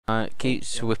It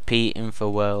keeps repeating for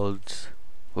worlds.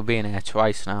 We're being here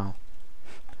twice now.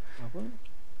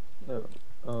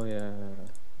 Oh yeah.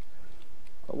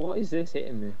 What is this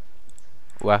hitting me?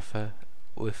 Wiffer.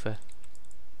 Oh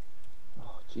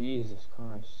Jesus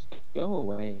Christ! Go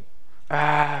away.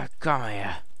 Ah, come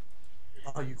here.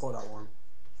 Oh, you got that one.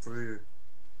 Through.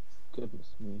 Goodness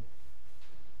me.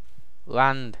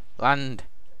 Land.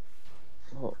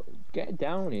 Oh, get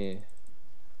down here.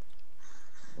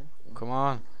 Come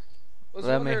on. Was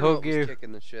Let me wondering hug what was you.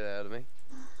 kicking the shit out of me.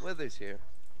 Wither's here.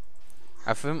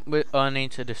 I think we all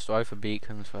need to destroy for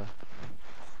beacons first.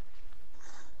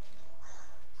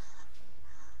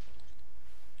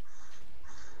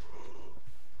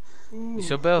 You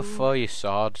should be able to throw your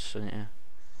swords, shouldn't you? You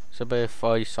should be able to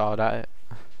throw your sword at it.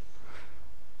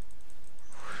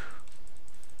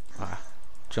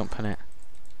 Jump on it.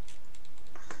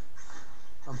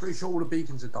 I'm pretty sure all the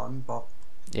beacons are done, but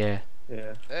Yeah.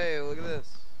 Yeah. Hey, look at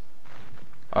this.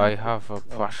 I have a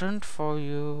present for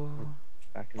you.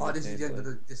 Back in this is the end of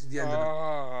the. This is the end of the.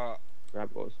 Ah, Grab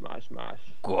or smash.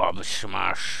 Grab,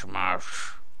 smash.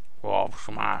 Grab,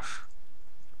 smash.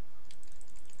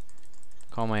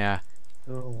 Come here.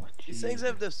 Oh, these things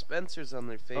have dispensers on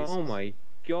their faces. Oh my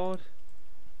god.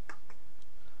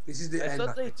 This is the I end.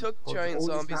 thought they took All giant these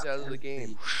zombies maps out of the end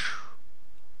game.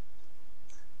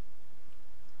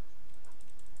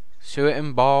 Shoot it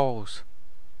in balls.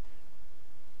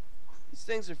 These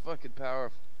things are fucking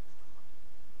powerful.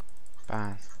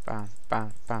 Bam.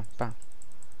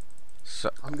 So,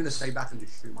 I'm gonna stay back and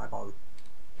just shoot my bow.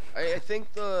 I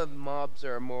think the mobs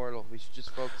are immortal. We should just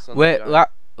focus on wait, the giant.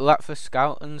 let for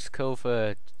scoutons kill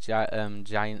for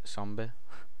giant zombie.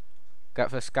 Get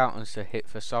for scoutons to hit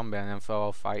for zombie and then they'll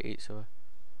all fight each other.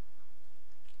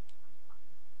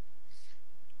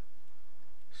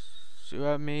 Shoot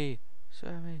at me.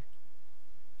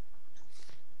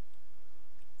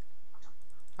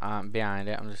 I'm behind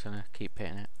it, I'm just gonna keep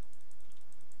hitting it.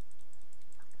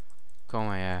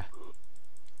 Come here.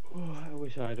 Oh, I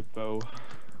wish I had a bow.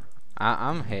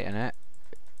 I'm hitting it.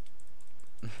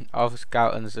 All the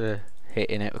scoutons are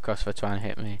hitting it because they're trying to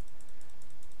hit me.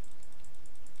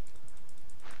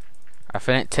 I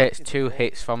think it takes 2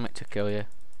 hits from it to kill you.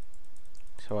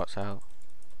 So what's out?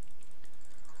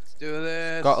 Let's do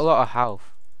this. Got a lot of health.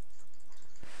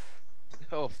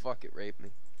 Oh fuck it, rape me.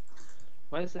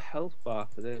 Where's the health bar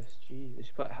for this? Jeez, they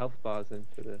should put health bars in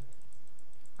for this.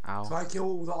 Ow. So I kill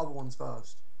all the other ones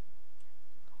first.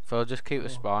 They'll just keep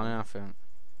respawning, I think.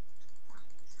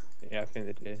 Yeah, I think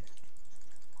they do.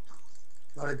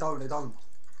 No, they don't. They don't.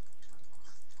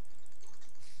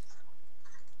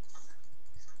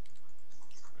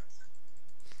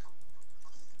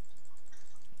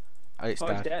 Oh, it's Oh,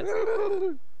 he's dead.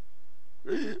 dead.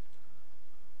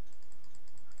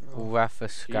 Oh, Rafa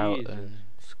scout Jesus. and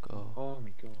score. oh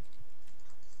my god.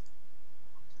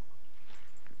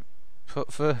 Put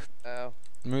the Ow.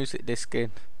 music disc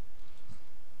in.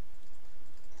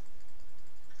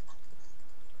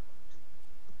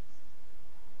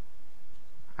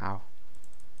 Ow.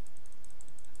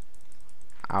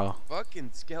 Ow. Fucking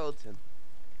skeleton.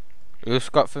 Who's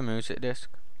got the music disc?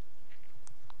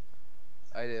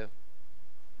 I do.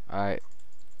 Alright.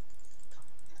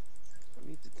 I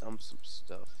need to dump some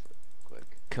stuff real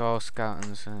quick. Kill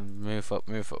scoutons and move up.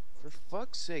 For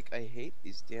fuck's sake, I hate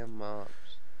these damn mobs.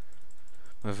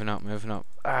 Moving up.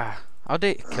 Ah, how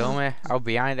did it kill me? I was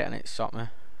behind it and it stopped me.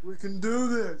 We can do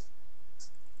this.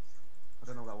 I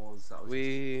don't know what that was. That was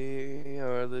We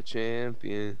are the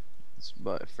champions,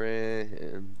 my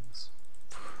friends.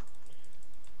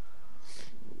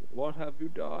 What have you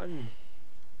done?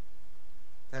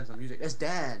 Dance on music. Let's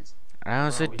dance. I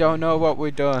honestly we don't did. know what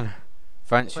we're doing.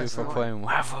 Thank you Press for nine. playing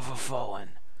Wrath of the Fallen.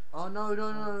 Oh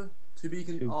no. To be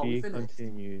To we be finished.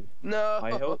 continued. No.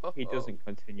 I hope he doesn't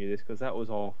continue this because that was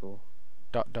awful. ...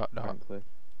 Frankly,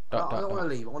 I don't want to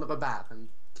leave. I want to go back and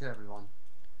kill everyone.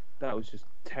 that was just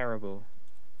terrible.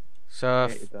 So, I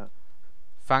hated that.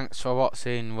 thanks for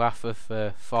watching Wrath of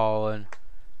the Fallen.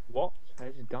 What? I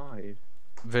just died.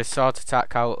 Be sure to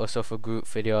check out us other group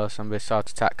videos and be sure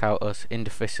to check out us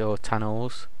individual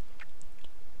channels.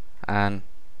 And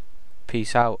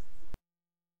peace out.